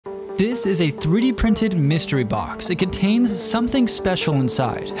This is a 3D printed mystery box. It contains something special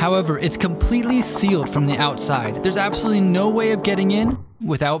inside. However, it's completely sealed from the outside. There's absolutely no way of getting in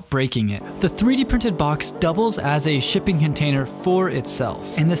without breaking it. The 3D printed box doubles as a shipping container for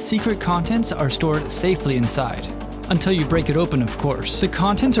itself, and the secret contents are stored safely inside. Until you break it open, of course. The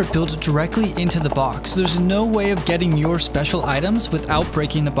contents are built directly into the box, so there's no way of getting your special items without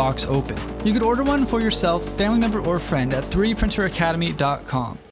breaking the box open. You could order one for yourself, family member, or friend at 3dprinteracademy.com.